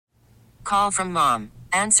Call from mom.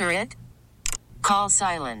 Answer it. Call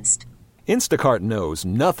silenced. Instacart knows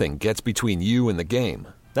nothing gets between you and the game.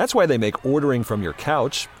 That's why they make ordering from your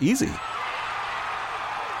couch easy.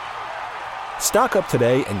 Stock up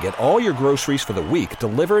today and get all your groceries for the week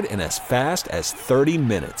delivered in as fast as 30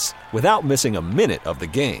 minutes without missing a minute of the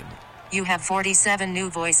game. You have 47 new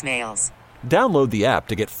voicemails. Download the app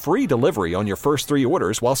to get free delivery on your first 3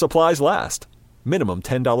 orders while supplies last. Minimum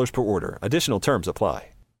 $10 per order. Additional terms apply.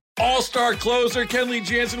 All-star closer Kenley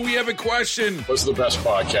Jansen, we have a question. What's the best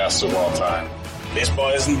podcast of all time? Baseball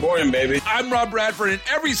isn't boring, baby. I'm Rob Bradford, and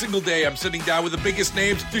every single day I'm sitting down with the biggest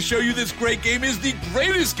names to show you this great game is the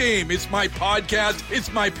greatest game. It's my podcast.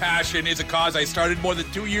 It's my passion. It's a cause I started more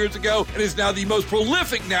than 2 years ago and is now the most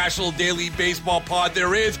prolific national daily baseball pod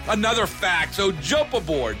there is. Another fact, so jump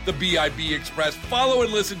aboard the BIB Express. Follow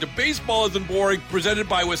and listen to Baseball Isn't Boring, presented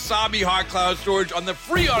by Wasabi Hot Cloud Storage on the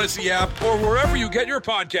free Odyssey app or wherever you get your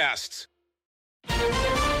podcasts.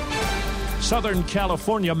 Southern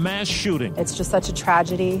California mass shooting. It's just such a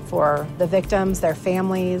tragedy for the victims, their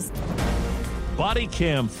families. Body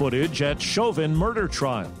cam footage at Chauvin murder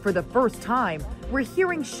trial. For the first time, we're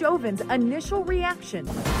hearing Chauvin's initial reaction.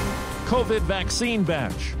 COVID vaccine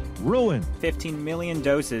batch ruined. 15 million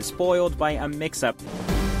doses spoiled by a mix-up.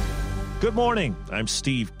 Good morning. I'm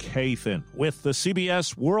Steve Kathan with the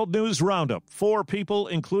CBS World News Roundup. 4 people,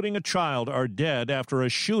 including a child, are dead after a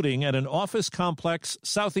shooting at an office complex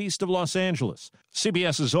southeast of Los Angeles.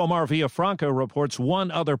 CBS's Omar Villafranca reports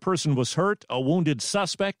 1 other person was hurt. A wounded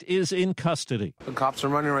suspect is in custody. The cops are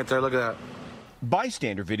running right there. Look at that.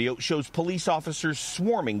 Bystander video shows police officers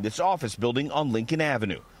swarming this office building on Lincoln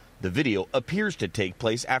Avenue. The video appears to take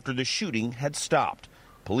place after the shooting had stopped.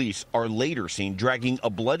 Police are later seen dragging a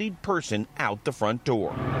bloodied person out the front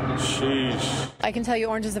door. Jeez. I can tell you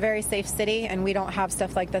Orange is a very safe city, and we don't have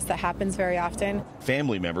stuff like this that happens very often.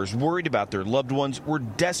 Family members worried about their loved ones were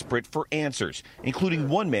desperate for answers, including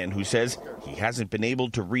one man who says he hasn't been able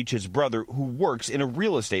to reach his brother who works in a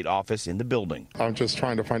real estate office in the building. I'm just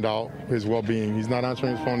trying to find out his well-being. He's not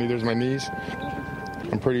answering his phone, neither is my niece.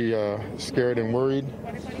 I'm pretty scared and worried.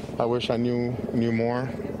 I wish I knew more.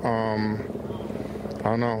 I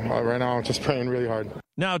don't know. Right now, I'm just praying really hard.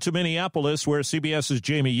 Now to Minneapolis, where CBS's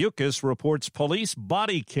Jamie Yuccas reports police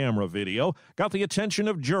body camera video got the attention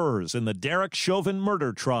of jurors in the Derek Chauvin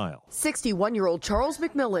murder trial. 61-year-old Charles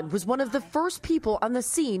McMillan was one of the first people on the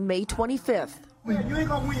scene May 25th.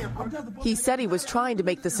 He said he was trying to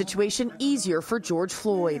make the situation easier for George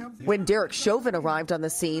Floyd. When Derek Chauvin arrived on the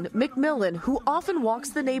scene, McMillan, who often walks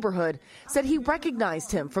the neighborhood, said he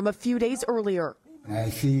recognized him from a few days earlier.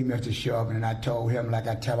 I see Mr. Chauvin, and I told him, like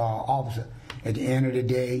I tell our officer, at the end of the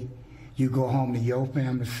day, you go home to your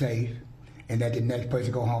family safe, and that the next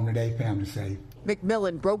person go home to their family safe.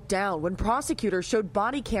 McMillan broke down when prosecutors showed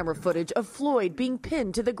body camera footage of Floyd being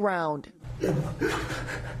pinned to the ground.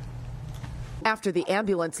 After the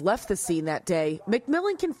ambulance left the scene that day,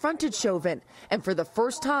 McMillan confronted Chauvin, and for the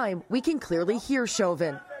first time, we can clearly hear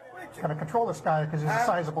Chauvin. Kind of control this guy because he's a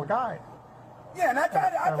sizable guy. Yeah, and I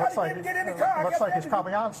tried to get in the car. Looks like he's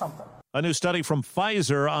probably on something. A new study from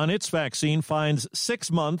Pfizer on its vaccine finds 6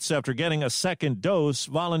 months after getting a second dose,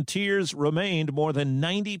 volunteers remained more than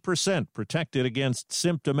 90% protected against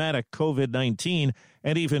symptomatic COVID-19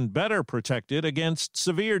 and even better protected against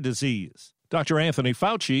severe disease. Dr. Anthony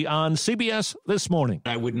Fauci on CBS This Morning.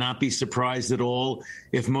 I would not be surprised at all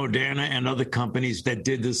if Moderna and other companies that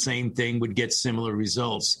did the same thing would get similar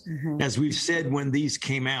results. As we've said, when these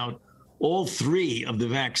came out, all 3 of the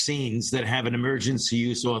vaccines that have an emergency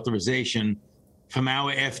use authorization from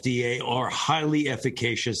our FDA are highly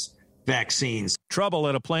efficacious vaccines. Trouble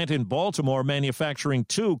at a plant in Baltimore manufacturing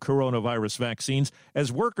 2 coronavirus vaccines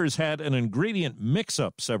as workers had an ingredient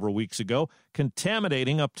mix-up several weeks ago,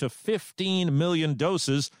 contaminating up to 15 million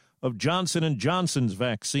doses of Johnson & Johnson's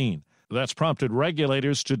vaccine. That's prompted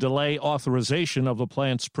regulators to delay authorization of the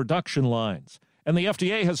plant's production lines. And the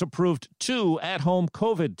FDA has approved 2 at-home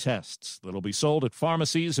COVID tests that'll be sold at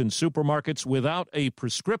pharmacies and supermarkets without a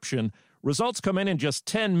prescription. Results come in just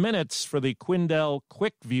 10 minutes for the Quindel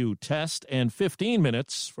QuickView test and 15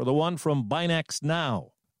 minutes for the one from Binex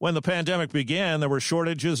Now. When the pandemic began, there were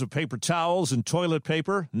shortages of paper towels and toilet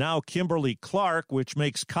paper. Now Kimberly-Clark, which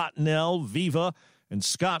makes Cottonelle, Viva, and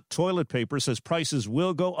Scott toilet paper, says prices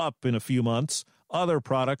will go up in a few months. Other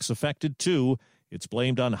products affected, too. It's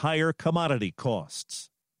blamed on higher commodity costs.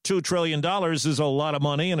 $2 trillion is a lot of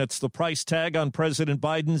money, and it's the price tag on President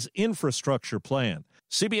Biden's infrastructure plan.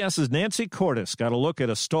 CBS's Nancy Cordes got a look at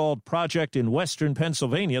a stalled project in western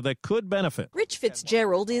Pennsylvania that could benefit. Rich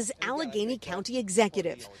Fitzgerald is Allegheny County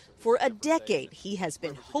executive. For a decade, he has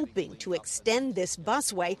been hoping to extend this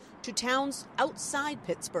busway to towns outside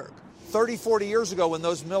Pittsburgh. 30, 40 years ago, when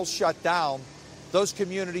those mills shut down, those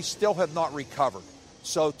communities still have not recovered.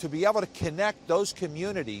 So to be able to connect those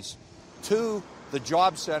communities to the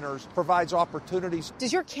job centers provides opportunities.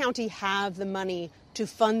 Does your county have the money to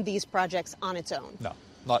fund these projects on its own? No,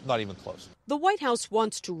 not even close. The White House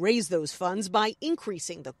wants to raise those funds by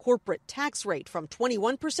increasing the corporate tax rate from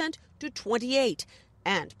 21% to 28%,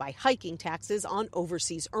 and by hiking taxes on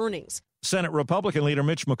overseas earnings. Senate Republican leader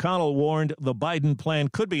Mitch McConnell warned the Biden plan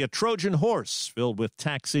could be a Trojan horse filled with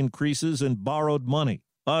tax increases and borrowed money.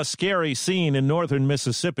 A scary scene in northern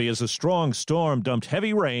Mississippi as a strong storm dumped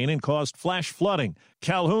heavy rain and caused flash flooding.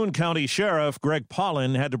 Calhoun County Sheriff Greg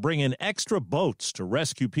Paulin had to bring in extra boats to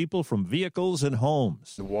rescue people from vehicles and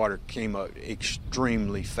homes. The water came up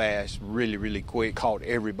extremely fast, really quick, caught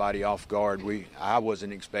everybody off guard. I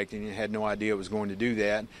wasn't expecting it, had no idea it was going to do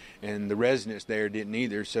that, and the residents there didn't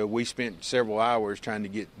either, so we spent several hours trying to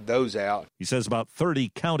get those out. He says about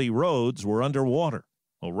 30 county roads were underwater.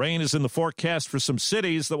 Well, rain is in the forecast for some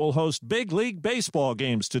cities that will host big league baseball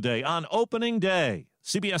games today on opening day.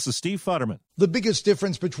 CBS's Steve Futterman. The biggest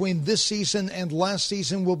difference between this season and last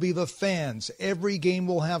season will be the fans. Every game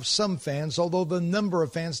will have some fans, although the number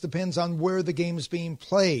of fans depends on where the game is being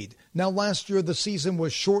played. Now, last year, the season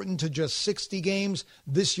was shortened to just 60 games.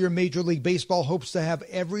 This year, Major League Baseball hopes to have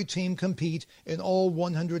every team compete in all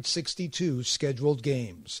 162 scheduled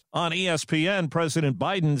games. On ESPN, President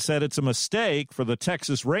Biden said it's a mistake for the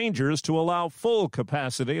Texas Rangers to allow full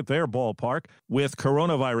capacity at their ballpark, with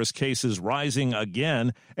coronavirus cases rising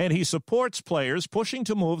again, and he supports players pushing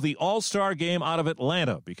to move the All-Star game out of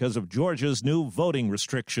Atlanta because of Georgia's new voting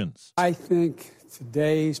restrictions. I think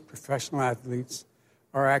today's professional athletes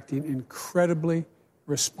are acting incredibly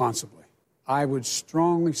responsibly. I would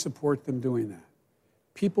strongly support them doing that.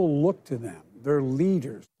 People look to them. They're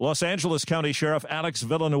leaders. Los Angeles County Sheriff Alex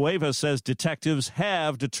Villanueva says detectives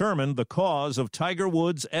have determined the cause of Tiger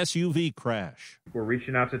Woods' SUV crash. We're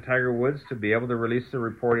reaching out to Tiger Woods to be able to release the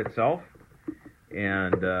report itself.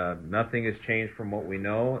 And nothing has changed from what we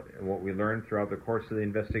know and what we learned throughout the course of the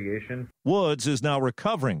investigation. Woods is now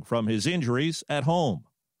recovering from his injuries at home.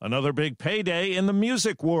 Another big payday in the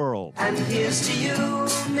music world. And here's to you,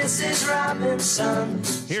 Mrs. Robinson.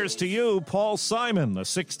 Here's to you, Paul Simon. The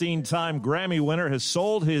 16-time Grammy winner has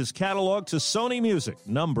sold his catalog to Sony Music.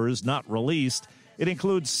 Numbers not released. It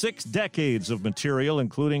includes 6 decades of material,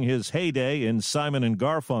 including his heyday in Simon and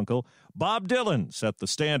Garfunkel. Bob Dylan set the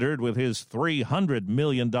standard with his $300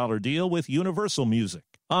 million deal with Universal Music.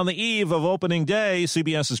 On the eve of opening day,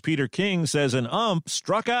 CBS's Peter King says an ump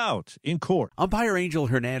struck out in court. Umpire Angel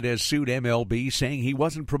Hernandez sued MLB, saying he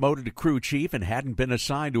wasn't promoted to crew chief and hadn't been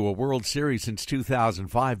assigned to a World Series since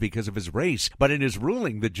 2005 because of his race. But in his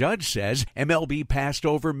ruling, the judge says MLB passed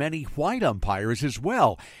over many white umpires as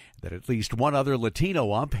well, that at least one other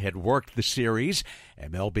Latino ump had worked the series.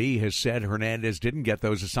 MLB has said Hernandez didn't get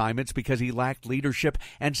those assignments because he lacked leadership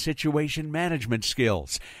and situation management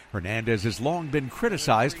skills. Hernandez has long been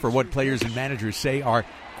criticized for what players and managers say are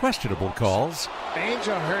questionable calls.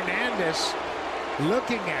 Angel Hernandez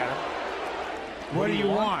looking at him. What do you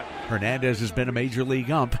want? Hernandez has been a major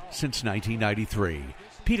league ump since 1993.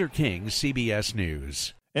 Peter King, CBS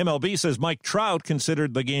News. MLB says Mike Trout,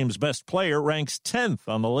 considered the game's best player, ranks 10th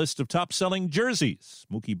on the list of top-selling jerseys.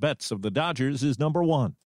 Mookie Betts of the Dodgers is number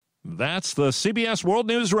 1. That's the CBS World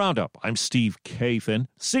News Roundup. I'm Steve Kathan,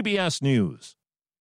 CBS News.